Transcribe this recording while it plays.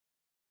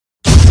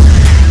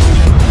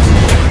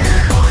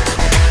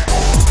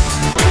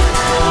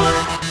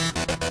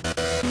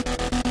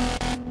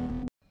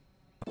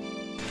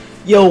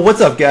Yo, what's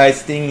up, guys?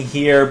 Sting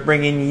here,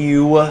 bringing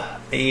you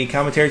a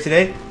commentary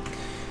today.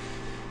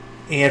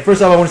 And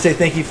first off, I want to say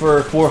thank you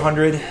for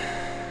 400.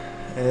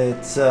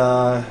 It's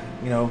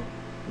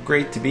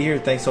great to be here.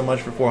 Thanks so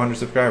much for 400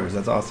 subscribers.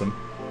 That's awesome.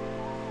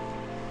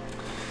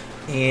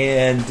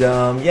 And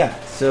yeah,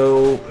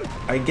 so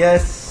I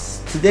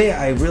guess today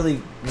I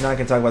really not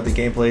gonna talk about the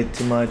gameplay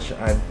too much.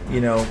 I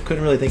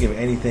couldn't really think of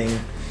anything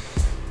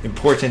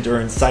important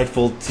or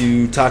insightful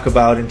to talk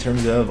about in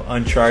terms of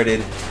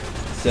Uncharted.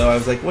 So I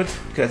was like, what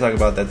can I talk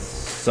about that's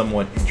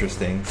somewhat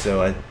interesting?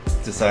 So I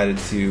decided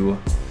to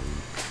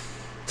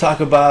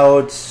talk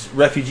about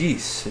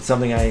refugees. It's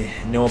something I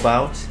know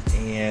about,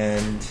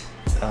 and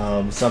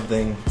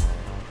something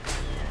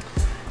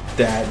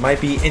that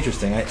might be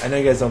interesting. I know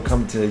you guys don't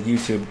come to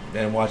YouTube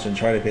and watch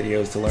Uncharted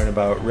videos to learn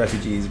about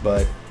refugees,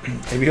 but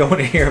if you don't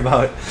want to hear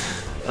about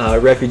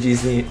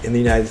refugees in the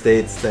United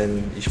States,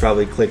 then you should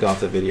probably click off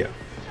the video.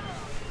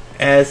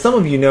 As some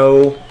of you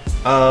know,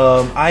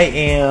 I'm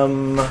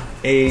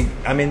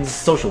in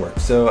social work,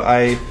 so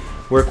I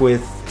work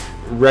with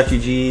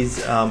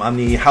refugees. I'm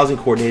the housing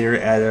coordinator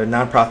at a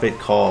nonprofit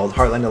called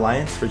Heartland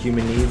Alliance for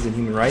Human Needs and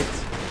Human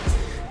Rights,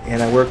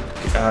 and I work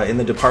in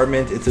the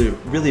department. It's a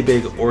really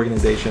big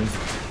organization,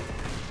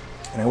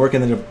 and I work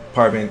in the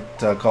department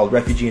called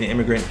Refugee and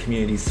Immigrant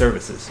Community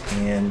Services,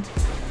 and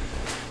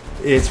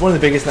it's one of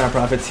the biggest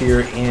nonprofits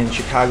here in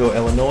Chicago,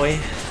 Illinois.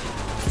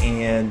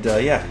 And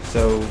yeah,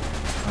 so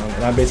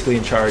and I'm basically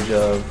in charge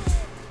of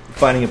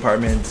finding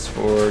apartments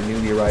for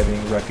newly arriving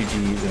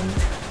refugees and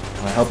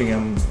helping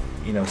them,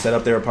 set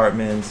up their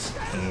apartments,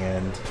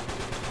 and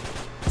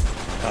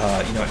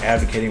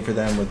advocating for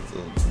them with,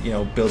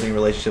 building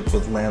relationships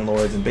with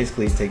landlords and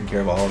basically taking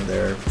care of all of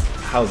their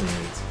housing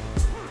needs.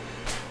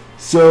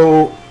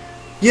 So,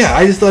 yeah,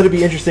 I just thought it'd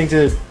be interesting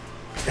to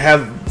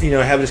have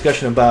a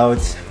discussion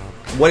about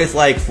what it's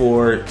like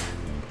for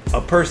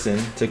a person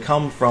to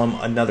come from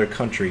another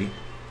country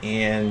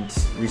and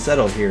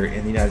resettle here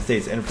in the United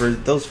States. And for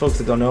those folks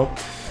that don't know,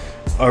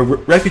 a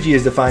refugee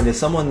is defined as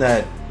someone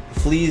that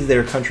flees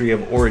their country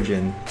of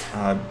origin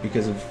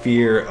because of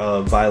fear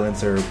of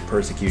violence or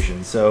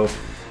persecution. So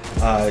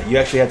you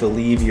actually have to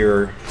leave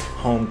your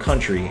home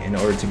country in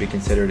order to be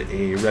considered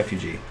a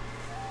refugee.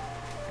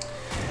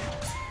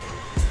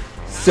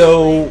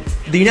 So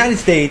the United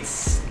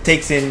States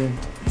takes in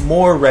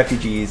more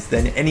refugees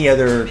than any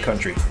other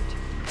country,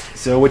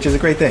 so which is a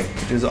great thing,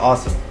 which is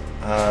awesome.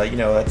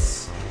 That's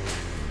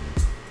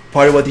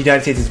part of what the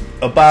United States is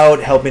about,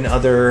 helping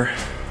other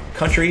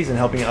countries and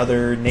helping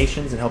other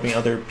nations and helping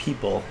other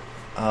people.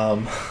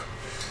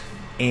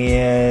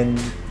 And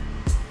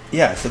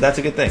yeah, so that's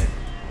a good thing.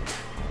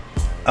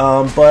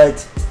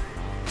 But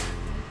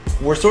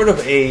we're sort of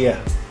a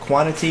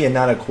quantity and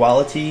not a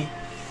quality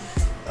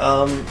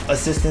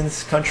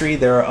assistance country.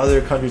 There are other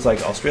countries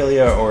like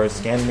Australia or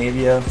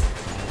Scandinavia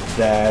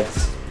that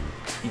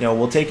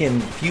will take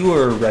in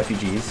fewer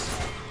refugees,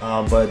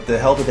 but the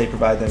help that they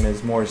provide them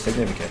is more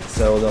significant.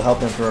 So they'll help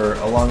them for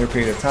a longer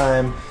period of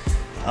time,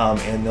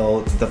 and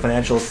the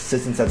financial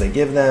assistance that they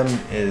give them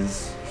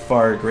is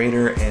far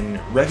greater, and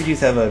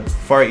refugees have a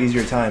far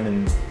easier time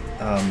in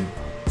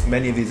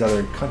many of these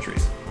other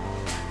countries.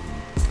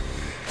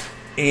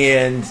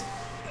 And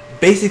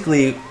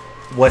basically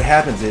what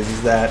happens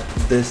is that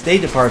the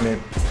State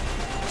Department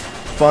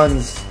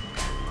funds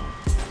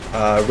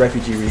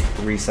refugee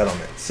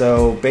resettlement.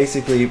 So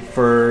basically,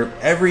 for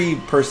every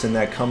person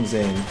that comes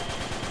in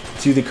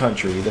to the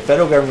country, the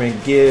federal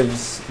government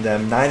gives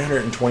them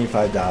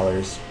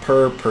 $925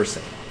 per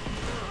person.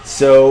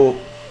 So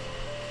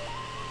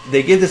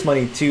they give this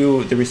money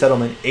to the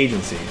resettlement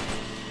agency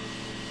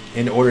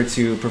in order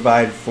to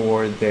provide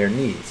for their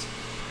needs.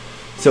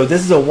 So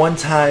this is a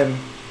one-time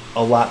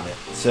allotment.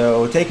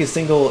 So take a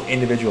single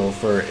individual,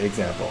 for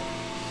example.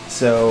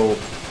 So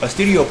a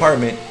studio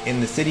apartment in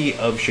the city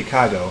of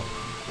Chicago,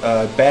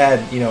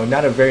 bad,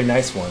 not a very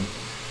nice one,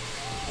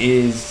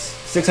 is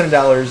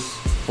 $600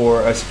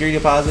 for a security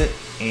deposit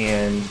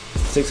and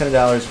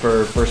 $600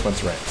 for first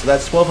month's rent. So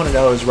that's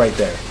 $1,200 right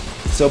there.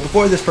 So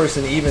before this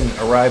person even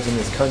arrives in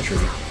this country,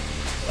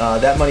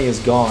 that money is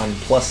gone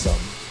plus some.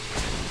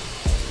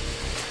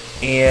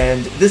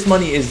 And this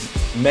money is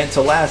meant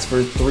to last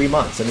for 3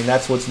 months. I mean,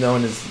 that's what's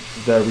known as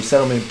the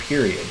resettlement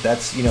period.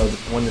 That's,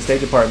 when the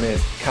State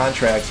Department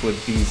contracts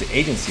with these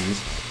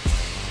agencies,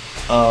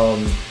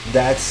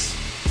 that's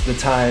the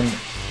time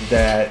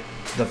that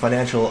the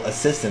financial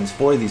assistance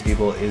for these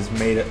people is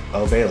made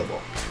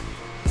available.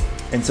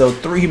 And so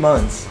 3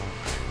 months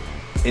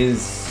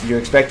is, you're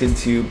expected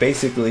to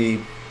basically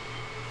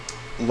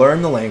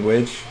learn the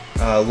language,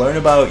 learn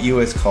about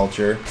U.S.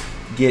 culture,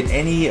 get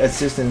any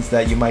assistance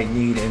that you might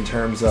need in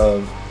terms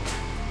of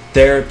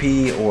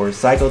therapy or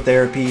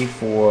psychotherapy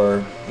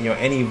for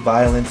any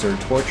violence or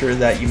torture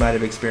that you might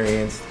have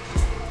experienced,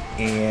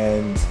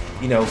 and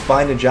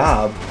find a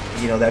job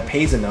that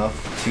pays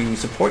enough to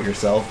support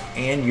yourself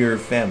and your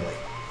family.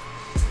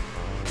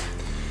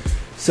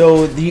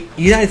 So the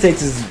United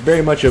States is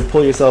very much a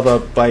pull yourself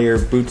up by your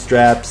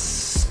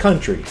bootstraps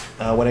country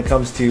when it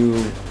comes to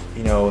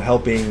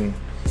helping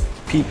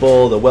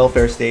people, the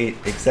welfare state,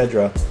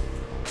 etc.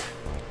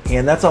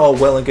 And that's all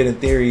well and good in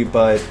theory,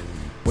 but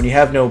when you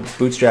have no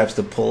bootstraps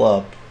to pull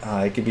up,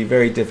 it can be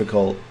very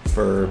difficult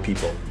for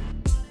people.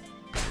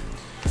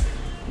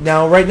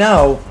 Now, right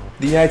now,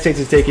 the United States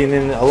is taking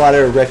in a lot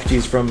of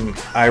refugees from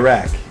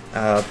Iraq,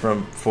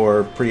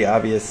 for pretty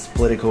obvious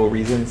political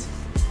reasons.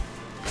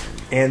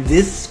 And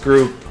this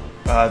group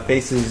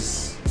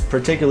faces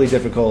particularly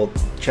difficult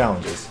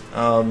challenges.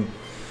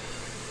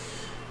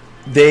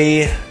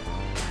 Many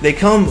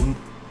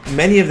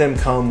of them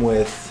come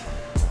with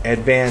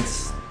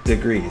advanced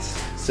degrees.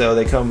 So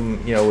they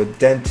come, with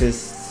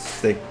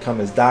dentists. They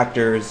come as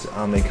doctors.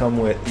 They come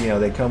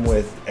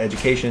with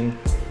education.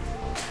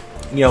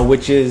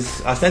 Which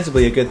is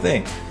ostensibly a good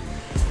thing,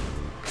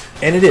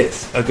 and it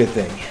is a good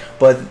thing.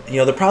 But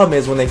the problem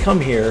is when they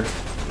come here,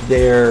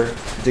 their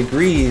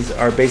degrees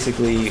are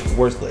basically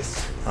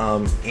worthless,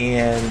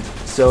 and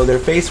so they're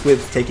faced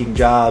with taking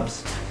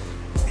jobs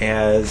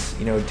as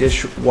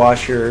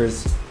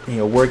dishwashers,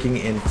 working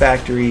in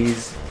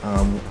factories,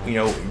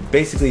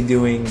 basically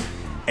doing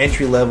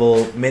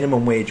entry-level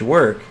minimum wage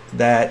work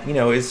that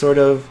is sort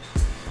of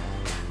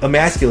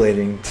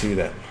emasculating to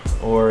them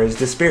or is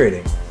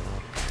dispiriting.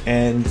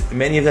 And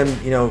many of them,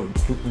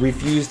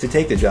 refuse to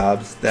take the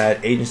jobs that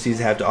agencies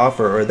have to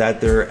offer or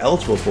that they're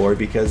eligible for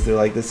because they're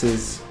like, this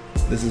is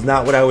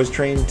not what I was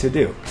trained to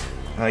do,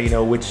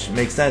 which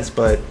makes sense.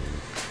 But,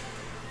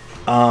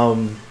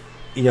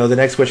 the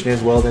next question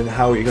is, well, then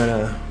how are you going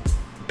to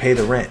pay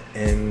the rent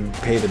and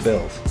pay the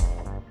bills?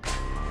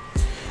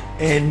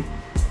 And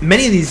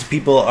many of these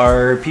people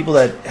are people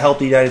that help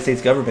the United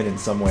States government in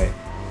some way.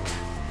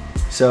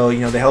 So,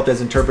 they helped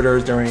as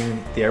interpreters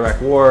during the Iraq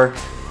War.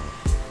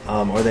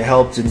 Or they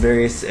helped in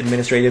various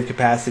administrative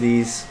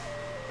capacities,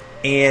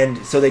 and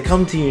so they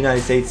come to the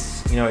United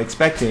States,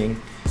 expecting,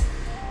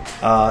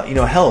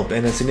 help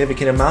and a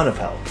significant amount of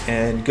help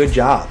and good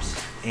jobs.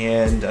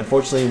 And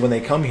unfortunately, when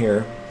they come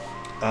here,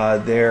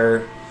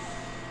 they're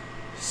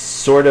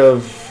sort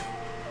of,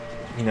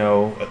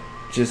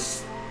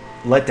 just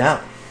let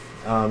down.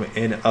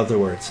 In other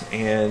words,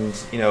 and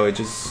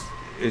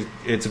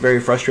it's a very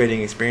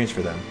frustrating experience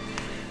for them.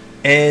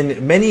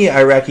 And many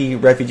Iraqi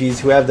refugees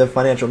who have the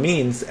financial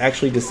means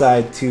actually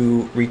decide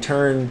to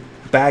return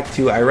back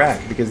to Iraq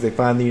because they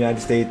find the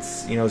United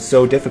States,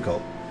 so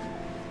difficult.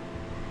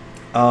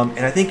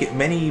 And I think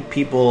many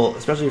people,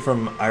 especially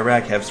from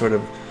Iraq, have sort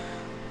of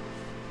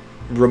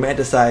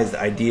romanticized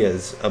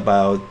ideas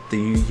about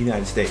the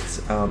United States.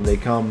 They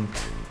come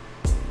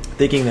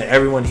thinking that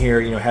everyone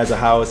here, has a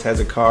house, has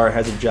a car,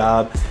 has a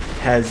job,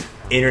 has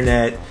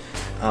internet,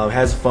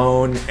 has a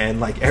phone, and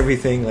like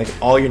everything, like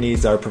all your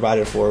needs are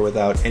provided for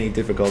without any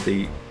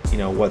difficulty,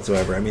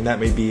 whatsoever. I mean, that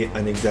may be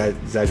an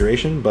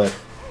exaggeration, but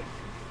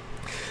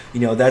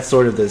that's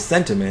sort of the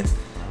sentiment.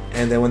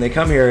 And then when they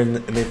come here and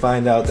they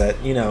find out that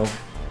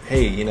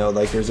hey,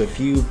 like there's a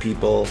few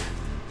people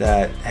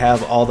that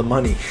have all the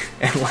money,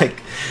 and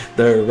like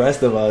the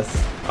rest of us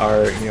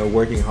are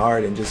working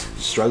hard and just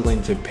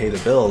struggling to pay the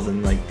bills,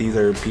 and like these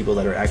are people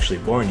that are actually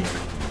born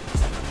here.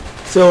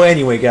 So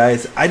anyway,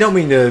 guys, I don't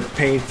mean to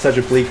paint such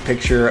a bleak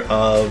picture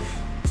of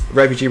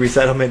refugee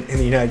resettlement in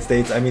the United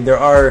States. I mean, there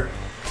are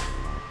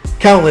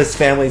countless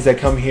families that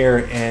come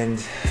here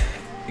and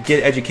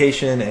get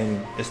education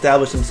and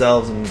establish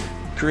themselves and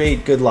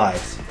create good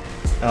lives.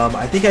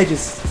 I think I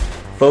just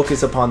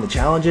focus upon the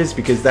challenges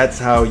because that's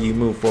how you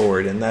move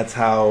forward, and that's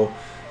how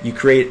you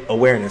create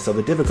awareness of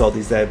the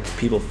difficulties that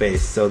people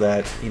face so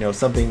that,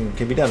 something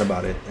can be done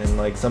about it and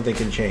like something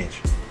can change.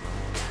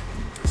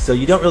 So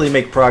you don't really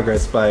make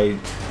progress by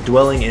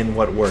dwelling in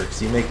what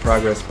works. You make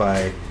progress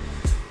by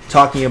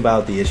talking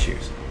about the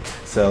issues.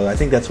 So I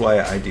think that's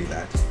why I do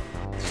that.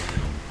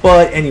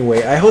 But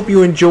anyway, I hope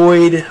you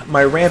enjoyed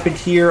my Rampant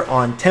here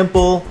on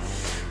Temple.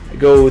 I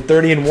go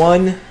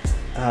 30-1.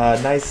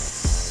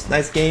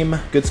 Nice game.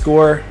 Good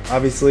score,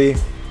 obviously.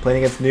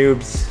 Playing against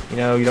noobs,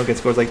 you don't get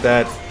scores like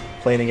that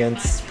playing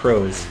against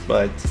pros.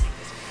 But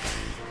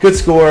good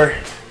score.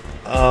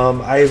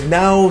 I have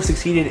now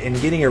succeeded in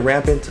getting a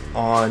Rampant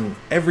on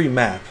every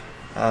map,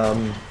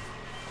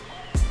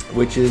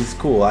 which is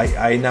cool.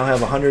 I now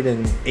have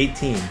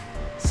 118,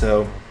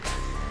 so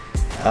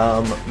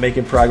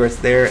making progress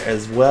there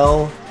as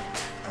well.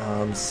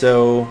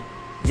 So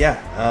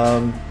yeah, I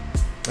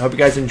hope you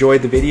guys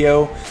enjoyed the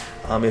video.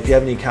 If you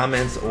have any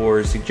comments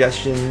or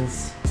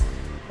suggestions,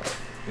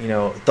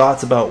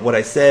 thoughts about what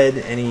I said,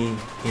 any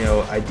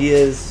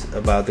ideas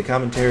about the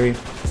commentary,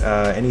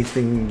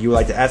 anything you would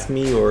like to ask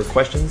me or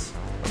questions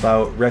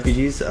about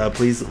refugees,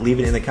 please leave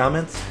it in the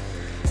comments.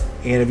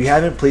 And if you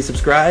haven't, please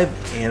subscribe,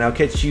 and I'll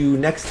catch you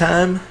next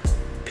time.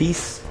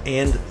 Peace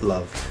and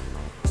love.